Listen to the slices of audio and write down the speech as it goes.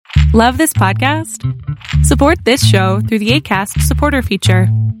Love this podcast? Support this show through the Acast supporter feature.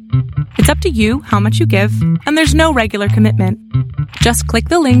 It's up to you how much you give, and there's no regular commitment. Just click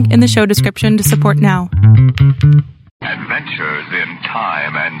the link in the show description to support now. Adventures in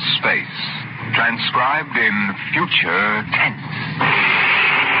time and space, transcribed in future tense.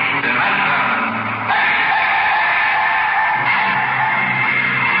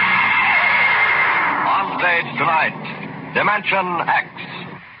 On stage tonight, Dimension X.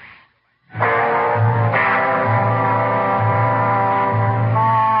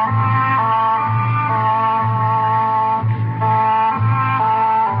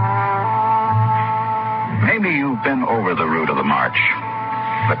 Maybe you've been over the route of the march.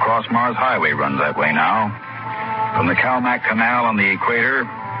 The Cross-Mars Highway runs that way now. From the Calmac Canal on the equator,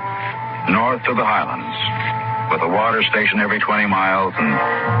 north to the Highlands, with a water station every 20 miles and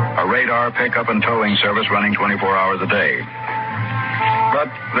a radar pickup and towing service running 24 hours a day. But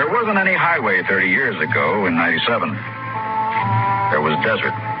there wasn't any highway 30 years ago in 97. There was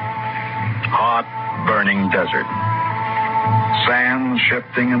desert. Hot, burning desert. Sand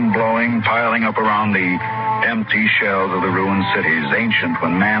shifting and blowing, piling up around the empty shells of the ruined cities, ancient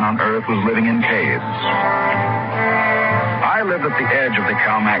when man on earth was living in caves. I lived at the edge of the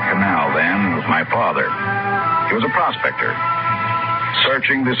Calmac Canal then with my father. He was a prospector,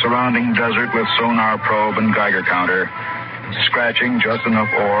 searching the surrounding desert with sonar probe and Geiger counter, scratching just enough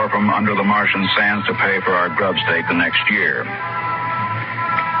ore from under the Martian sands to pay for our grub stake the next year.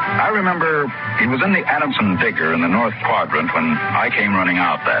 I remember he was in the Adamson digger in the North Quadrant when I came running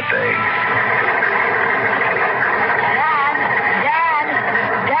out that day.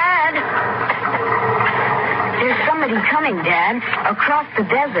 Dad! There's somebody coming, Dad, across the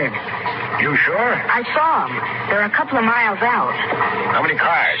desert. You sure? I saw them. They're a couple of miles out. How many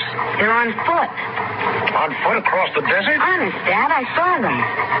cars? They're on foot. On foot across the desert? Honest, Dad, I saw them.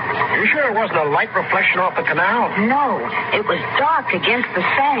 You sure it wasn't a light reflection off the canal? No, it was dark against the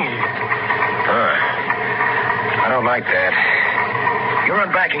sand. I don't like that. You run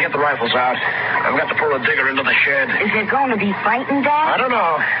back and get the rifles out. I've got to pull the digger into the shed. Is there going to be fighting, Dad? I don't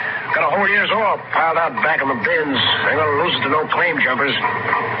know. Got a whole year's ore piled out back in the bins. They're going to lose it to no claim jumpers.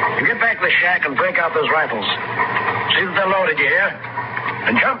 You get back to the shack and break out those rifles. See that they're loaded, you hear?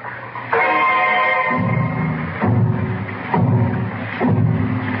 And jump.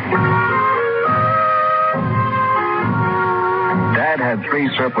 Dad had 3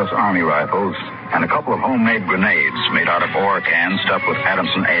 surplus Army rifles and a couple of homemade grenades made out of ore cans stuffed with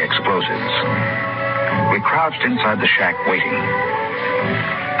Adamson A explosives. We crouched inside the shack waiting.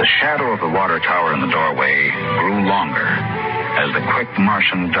 The shadow of the water tower in the doorway grew longer as the quick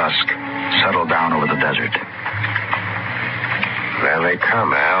Martian dusk settled down over the desert. There they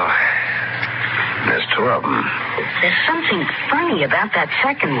come, Al. There's 2 of them. There's something funny about that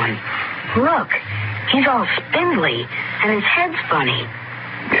second one. Look, he's all spindly, and his head's funny.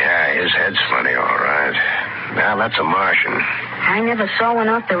 Yeah, his head's funny, all right. Now, that's a Martian. I never saw one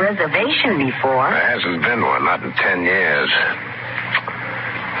off the reservation before. There hasn't been one, not in 10 years.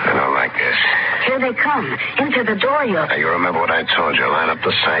 I don't like this. Here they come, into the door. Now, you remember what I told you. Line up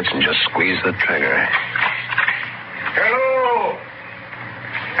the sights and just squeeze the trigger. Hello!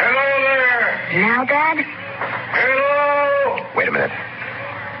 Hello there! Now, Dad? Hello! Wait a minute.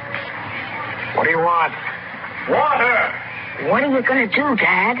 What do you want? Water! What are you going to do,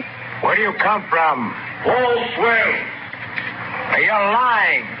 Dad? Where do you come from? Walswell. Hey, you're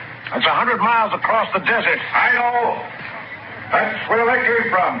lying. That's 100 miles across the desert. I know. That's where I came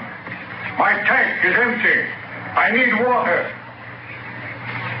from. My tank is empty. I need water.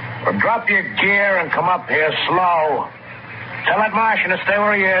 Well, drop your gear and come up here slow. Tell that Martian to stay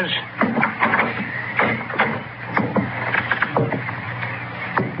where he is.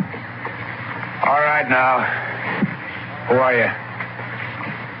 All right, now. Who are you?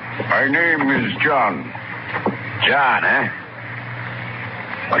 My name is John. John, eh?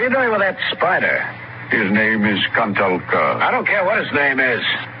 What are you doing with that spider? His name is Kantalka. I don't care what his name is.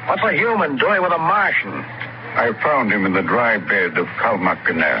 What's a human doing with a Martian? I found him in the dry bed of Calmac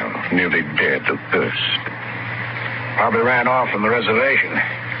Canal, nearly dead of thirst. Probably ran off from the reservation.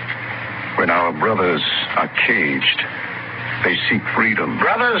 When our brothers are caged, they seek freedom.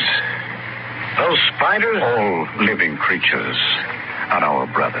 Brothers? Those spiders? All living creatures are our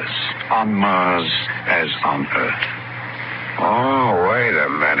brothers, on Mars as on Earth. Oh, wait a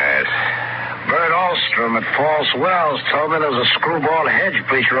minute. Bert Alstrom at False Wells told me there's a screwball hedge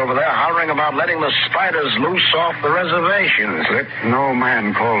preacher over there hollering about letting the spiders loose off the reservations. Let no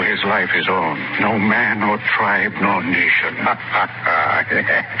man call his life his own. No man or tribe nor nation.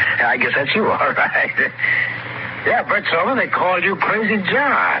 I guess that's you, all right. Yeah, Bert told me they called you Crazy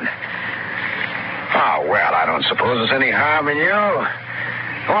John. Oh, well, I don't suppose there's any harm in you.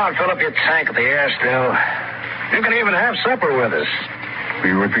 Go on, fill up your tank at the air still. You can even have supper with us.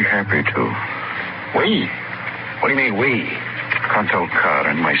 We would be happy to. We? What do you mean, we? Contel Carr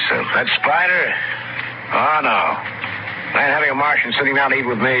and myself. That Spider? Oh, no. I ain't having a Martian sitting down to eat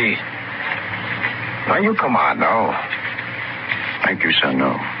with me. Now, you come on, no. Thank you, sir,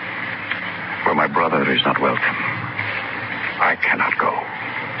 no. For my brother is not welcome. I cannot go.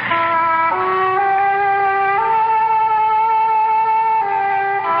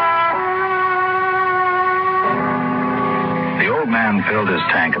 The old man filled his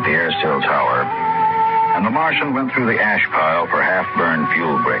tank at the air still tower, and the Martian went through the ash pile for half-burned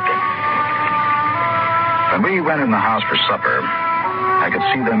fuel brick. When we went in the house for supper, I could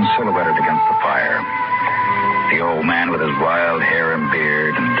see them silhouetted against the fire. The old man with his wild hair and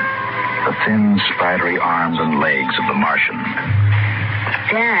beard, and the thin, spidery arms and legs of the Martian.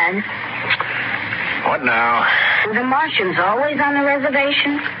 Dad, What now? were the Martians always on the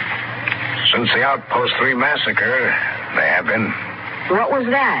reservation? Since the Outpost 3 massacre, they have been. What was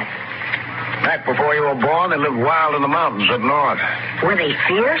that? Back before you were born, they lived wild in the mountains up north. Were they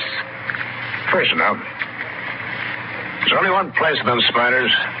fierce? First enough. There's only one place for them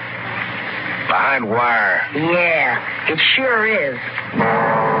spiders. Behind wire. Yeah, it sure is.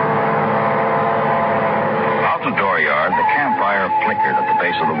 Out in the dooryard, the campfire flickered at the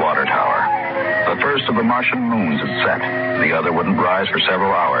base of the water tower. The first of the Martian moons had set. The other wouldn't rise for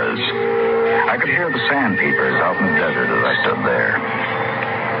several hours. I could hear the sandpeepers out in the desert as I stood there.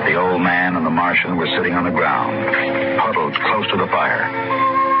 The old man and the Martian were sitting on the ground, huddled close to the fire.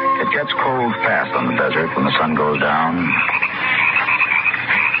 It gets cold fast on the desert when the sun goes down.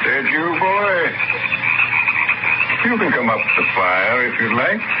 Did you, boy? You can come up to the fire if you'd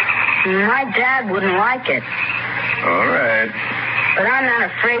like. My dad wouldn't like it. All right. But I'm not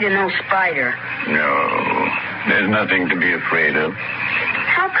afraid of no spider. No, there's nothing to be afraid of.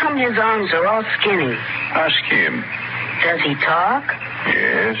 How come his arms are all skinny? Ask him. Does he talk?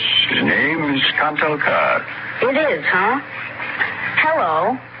 Yes, his name is Contel Carr. It is, huh?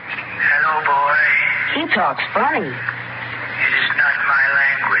 Hello. Hello, boy. He talks funny. It is not my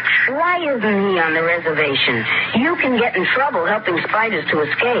language. Why isn't he on the reservation? You can get in trouble helping spiders to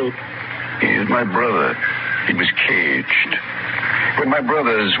escape. He is my brother. He was caged. When my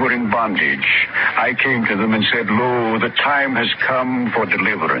brothers were in bondage, I came to them and said, "Lo, the time has come for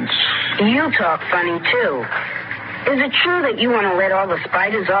deliverance." You talk funny, too. Is it true that you want to let all the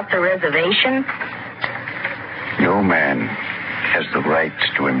spiders off the reservation? No man has the right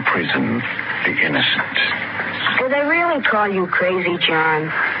to imprison the innocent. Do they really call you Crazy John?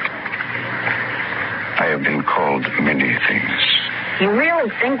 I have been called many things. You really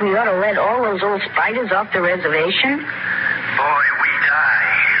think we ought to let all those old spiders off the reservation? Boy, we die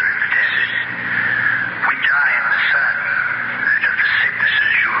here in the desert. We die in the sun and of the sicknesses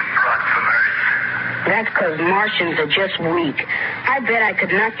you have brought from Earth. That's because Martians are just weak. I bet I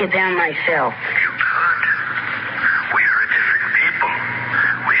could knock you down myself. You could. We are a different people.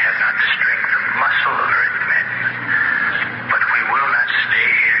 We have not the strength of muscle of Earthmen. But we will not stay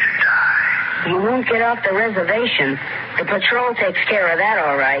here to die. You won't get off the reservation. The patrol takes care of that,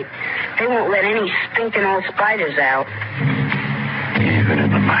 all right. They won't let any stinking old spiders out. Even in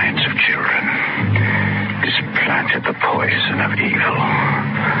the minds of children is planted the poison of evil.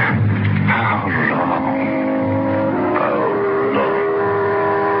 How long? How long?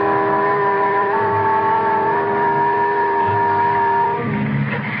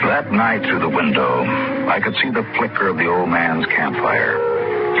 That night through the window, I could see the flicker of the old man's campfire.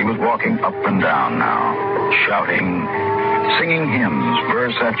 He was walking up and down now, shouting, singing hymns,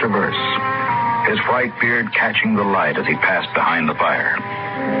 verse after verse, his white beard catching the light as he passed behind the fire.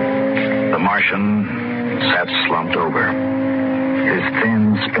 The Martian sat slumped over, his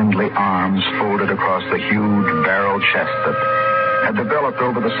thin, spindly arms folded across the huge barrel chest that had developed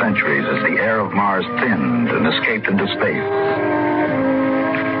over the centuries as the air of Mars thinned and escaped into space.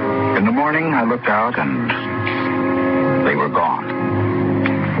 In the morning, I looked out and they were gone.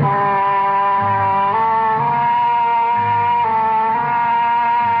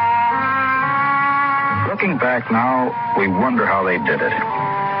 Looking back now, we wonder how they did it.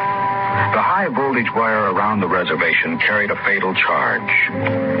 The high-voltage wire around the reservation carried a fatal charge.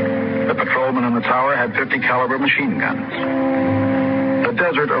 The patrolman in the tower had 50-caliber machine guns. The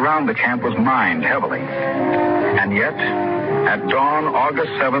desert around the camp was mined heavily. And yet, at dawn, August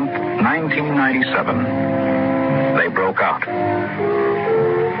 7th, 1997, they broke out.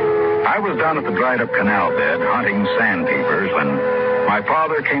 I was down at the dried-up canal bed hunting sandpeepers when my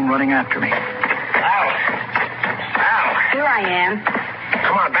father came running after me. I am.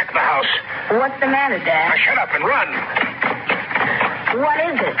 Come on, back to the house. What's the matter, Dad? Now, shut up and run. What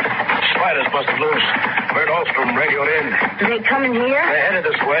is it? Spiders busted loose. Bert Holstrom radioed in. They coming here? They're headed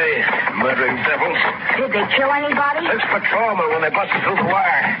this way. Murdering devils. Did they kill anybody? Six patrolmen when they busted through the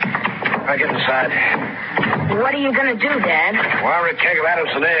wire. I get inside. What are you going to do, Dad? Wire a keg of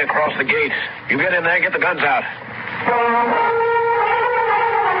Adamson A across the gate. You get in there, get the guns out.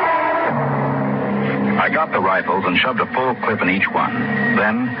 I got the rifles and shoved a full clip in each one.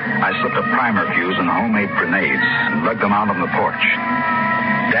 Then I slipped a primer fuse and homemade grenades and lugged them out on the porch.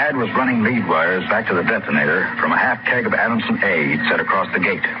 Dad was running lead wires back to the detonator from a half keg of Adamson A he'd set across the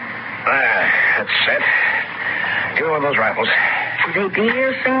gate. That's set. Give me one of those rifles. Will they be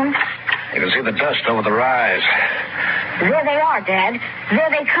here soon? You can see the dust over the rise. There they are, Dad. There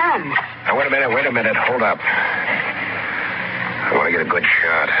they come. Now, wait a minute. Hold up. I want to get a good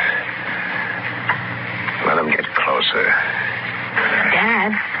shot. Let them get closer.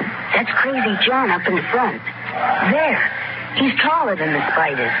 Dad, that's Crazy John up in front. There. He's taller than the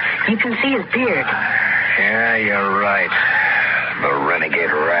spiders. You can see his beard. Yeah, you're right. The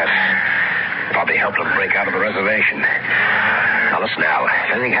renegade rat. Probably helped him break out of the reservation. Now, listen, Al.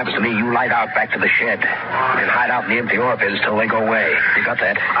 If anything happens to me, you light out back to the shed. And hide out in the empty ore bins till they go away. You got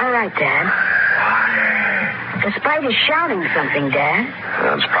that? All right, Dad. The spider's shouting something, Dad.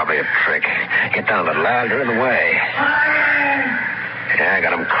 That's probably a trick. Get down a little, Al. You're in the way. Yeah, I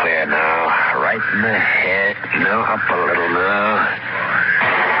got him clear now. Right in the head. No, up a little now.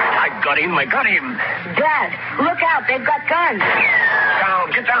 I got him. Dad, look out. They've got guns.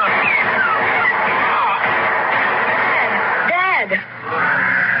 Get down. Dad.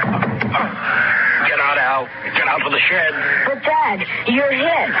 Get out, Al. Get out to the shed. But, Dad, you're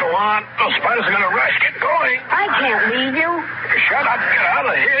hit. Go on. Those spiders are going to rush. Get going. I can't leave you. Shut up. Get out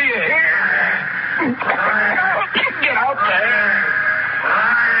of here. You hear? Get out there.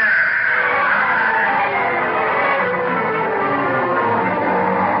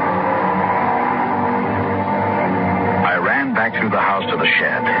 Back through the house to the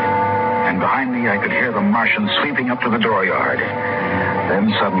shed. And behind me, I could hear the Martian sweeping up to the dooryard. Then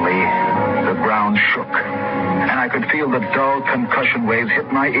suddenly, the ground shook. And I could feel the dull concussion waves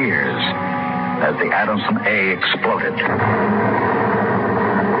hit my ears as the Adamson A exploded.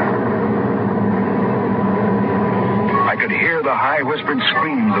 I could hear the high whispered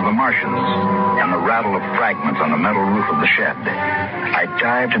screams of the Martians and the rattle of fragments on the metal roof of the shed. I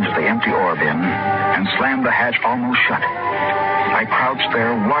dived into the empty ore bin and slammed the hatch almost shut. I crouched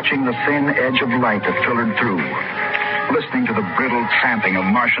there, watching the thin edge of light that filtered through, listening to the brittle tramping of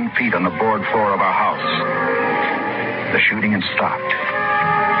Martian feet on the board floor of our house. The shooting had stopped,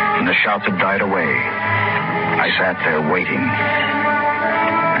 and the shouts had died away. I sat there waiting,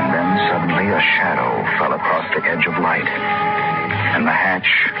 and then suddenly a shadow fell across the edge of light, and the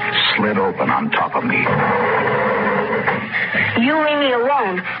hatch slid open on top of me. You leave me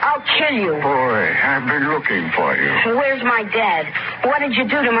alone. I'll kill you. Boy, I've been looking for you. Where's my dad? What did you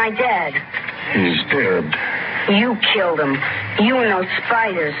do to my dad? He's dead. You killed him. You and those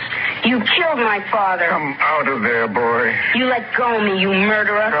spiders. You killed my father. Come out of there, boy. You let go of me, you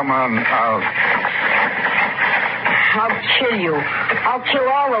murderer. Come on out. I'll kill you. I'll kill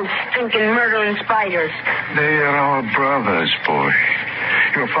all those stinking murdering spiders. They are our brothers, boy.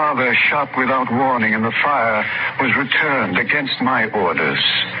 Your father shot without warning, and the fire was returned against my orders.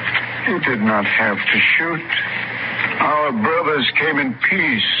 You did not have to shoot. Our brothers came in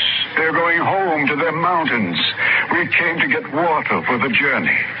peace. They're going home to their mountains. We came to get water for the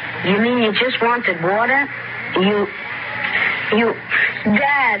journey. You mean you just wanted water? You...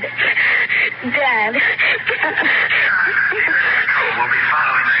 Dad. Dad. We'll be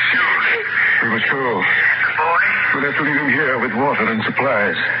following us soon. We must go. The boy? We'll have to leave him here with water and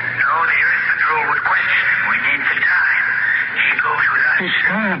supplies. No, the Earth Patrol would question. We need the time. He goes with us. He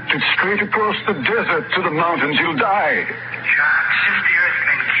can't. It's straight across the desert to the mountains. He'll die. John, since the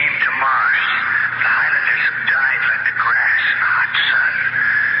Earthmen came to Mars, the Highlanders have died like the grass in the hot sun.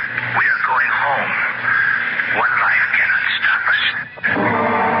 We are going home. One life cannot stop us.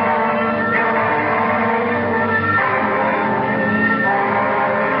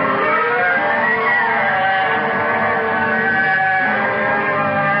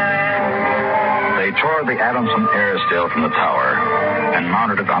 Tore the Adamson airsail from the tower and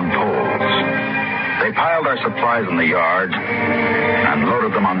mounted it on poles. They piled our supplies in the yard and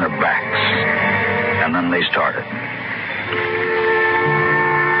loaded them on their backs. And then they started.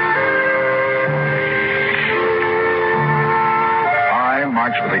 I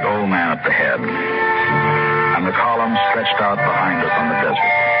marched with the old man at the head, and the column stretched out behind us on the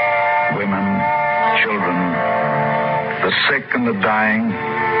desert. Women, children, the sick and the dying,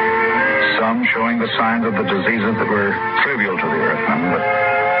 some showing the signs of the diseases that were trivial to the Earthmen, but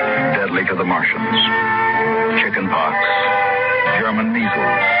deadly to the Martians. Chickenpox, German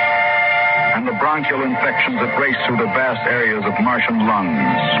measles, and the bronchial infections that raced through the vast areas of Martian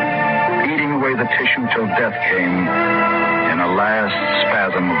lungs, eating away the tissue till death came in a last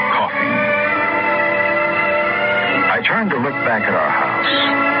spasm of coughing. I turned to look back at our house,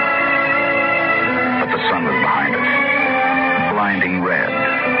 but the sun was behind it, blinding red.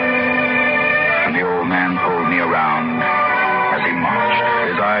 And the old man pulled me around as he marched,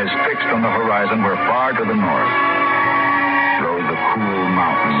 his eyes fixed on the horizon where far to the north rose the cool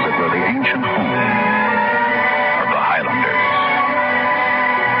mountains that were the ancient home of the Highlanders.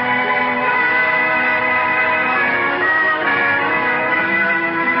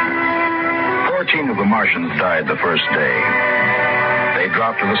 14 of the Martians died the first day. They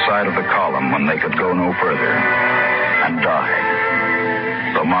dropped to the side of the column when they could go no further and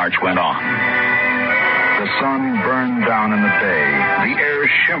died. The march went on. The sun burned down in the day. The air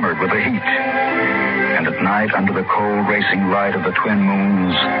shimmered with the heat. And at night, under the cold racing light of the twin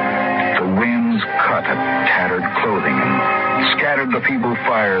moons, the winds cut at tattered clothing and scattered the feeble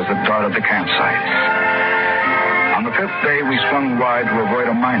fires that dotted the campsites. On the fifth day, we swung wide to avoid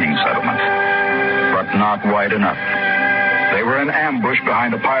a mining settlement, but not wide enough. They were in ambush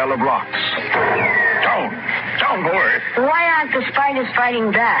behind a pile of rocks. Don't worry. Why aren't the spiders fighting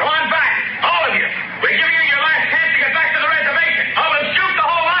back? Go on back, all of you. We're giving you your last chance to get back to the reservation. I will shoot the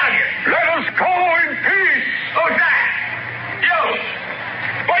whole lot of you. Let us go in peace. Who's that? You.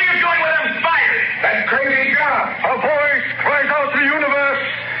 What are you doing with them spiders? That crazy John. A voice cries out to the universe.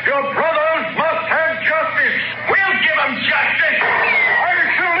 Your brothers must have justice. We'll give them justice. I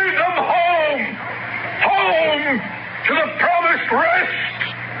shall lead them home. Home to the promised rest.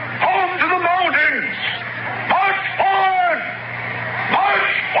 Home to the mountains. March forward. March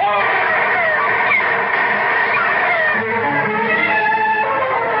forward.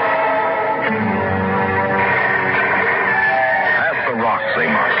 They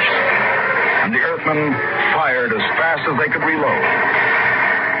marched, and the Earthmen fired as fast as they could reload.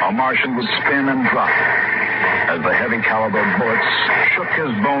 A Martian would spin and drop as the heavy caliber bullets shook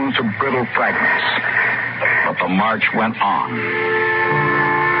his bones to brittle fragments. But the march went on.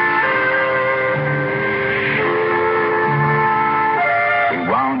 We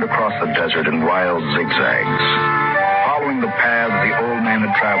wound across the desert in wild zigzags, following the paths the old man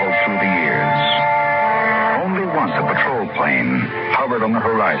had traveled through the years. Only once a patrol plane hovered on the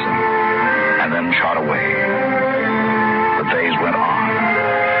horizon and then shot away. The days went on,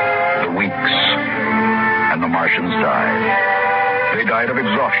 the weeks, and the Martians died. They died of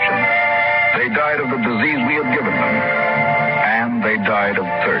exhaustion. They died of the disease we had given them. And they died of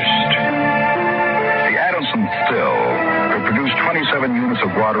thirst. The Adamson still could produce 27 units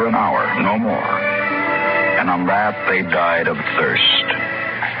of water an hour, no more. And on that, they died of thirst.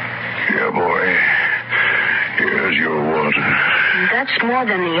 Yeah, boy. Here's your water. That's more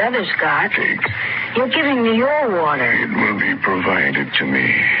than the others got. Take. You're giving me your water. It will be provided to me.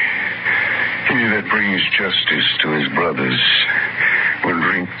 He that brings justice to his brothers will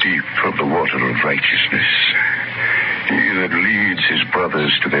drink deep of the water of righteousness. He that leads his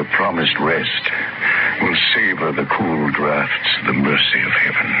brothers to their promised rest will savor the cool draughts of the mercy of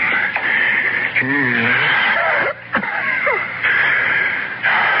heaven. Here.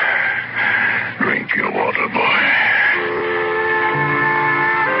 Drink your water, boy.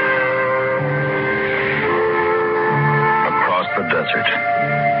 Across the desert,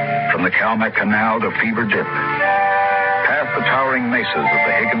 from the Calmac Canal to Fever Dip, past the towering mesas of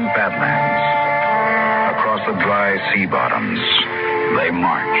the Higgins Badlands, across the dry sea bottoms, they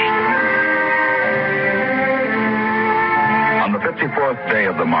marched. On the 54th day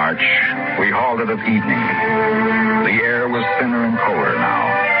of the march, we halted at evening. The air was thinner and colder now.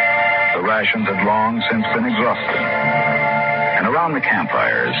 The rations had long since been exhausted. And around the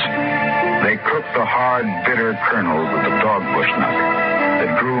campfires, they cooked the hard, bitter kernels of the dogbush nut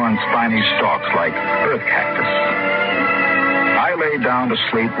that grew on spiny stalks like earth cactus. I lay down to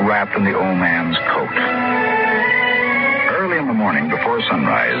sleep wrapped in the old man's coat. Early in the morning, before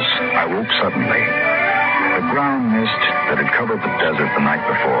sunrise, I woke suddenly. The ground mist that had covered the desert the night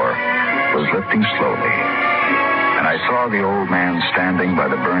before was lifting slowly. And I saw the old man standing by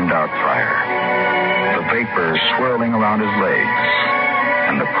the burned-out fire, the vapor swirling around his legs,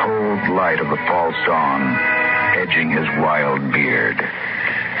 and the cold light of the false dawn edging his wild beard.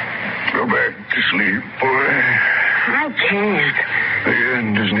 Go back to sleep, boy. I can't. The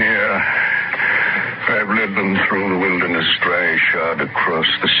end is near. I've led them through the wilderness, dry shod across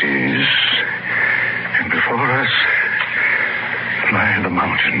the seas. And before us, high in the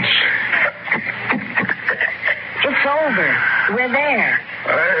mountains. It's over. We're there.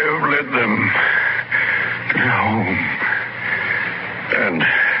 I've led them to their home. And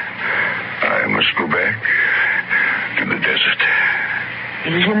I must go back to the desert.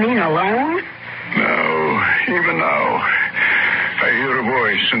 You mean alone? No, even now, I hear a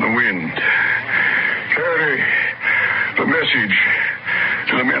voice in the wind. Carry the message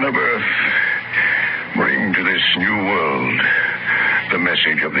to the men of Earth. Bring to this new world the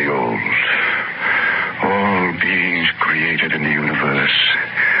message of the old. All beings created in the universe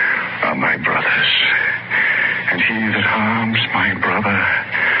are my brothers. And he that harms my brother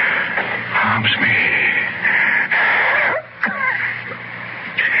harms me.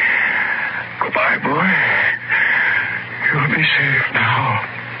 Goodbye, boy. You'll be safe now.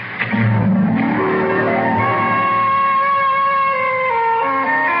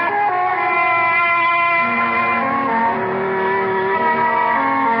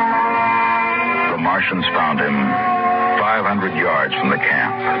 Martians found him 500 yards from the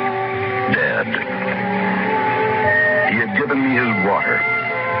camp, dead. He had given me his water.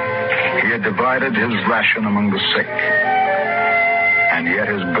 He had divided his ration among the sick. And yet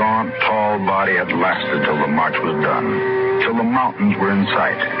his gaunt, tall body had lasted till the march was done, till the mountains were in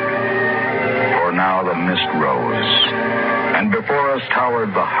sight. For now the mist rose, and before us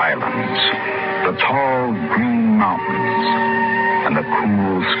towered the highlands, the tall green mountains, and the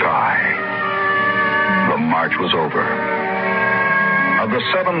cool sky. The march was over. Of the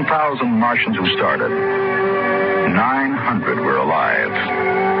 7,000 Martians who started, 900 were alive.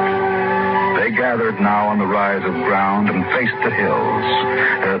 They gathered now on the rise of ground and faced the hills.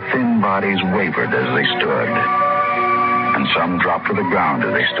 Their thin bodies wavered as they stood, and some dropped to the ground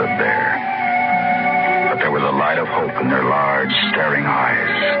as they stood there. But there was a light of hope in their large, staring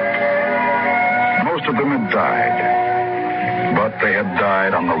eyes. Most of them had died, but they had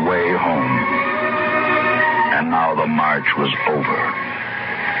died on the way home. And now the march was over.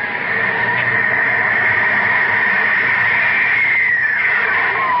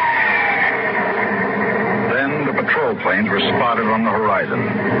 Then the patrol planes were spotted on the horizon.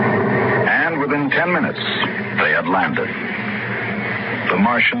 And within 10 minutes, they had landed. The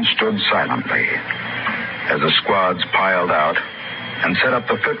Martians stood silently as the squads piled out and set up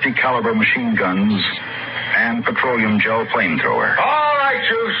the 50 caliber machine guns and petroleum gel flamethrower. All right,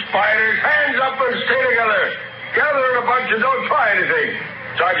 you spiders, hands up and stay together. Gather in a bunch and don't try anything.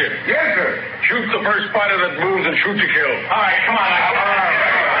 Sergeant. Yes, sir. Shoot the first spider that moves and shoot to kill. All right, come on.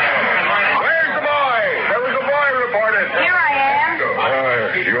 Where's the boy? There was a boy reported. Here I am.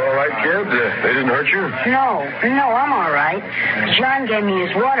 You all right, kid? They didn't hurt you? No, I'm all right. John gave me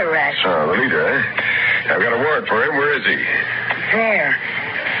his water ration. The leader, eh? I've got a warrant for him. Where is he? There.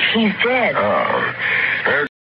 He's dead. Oh.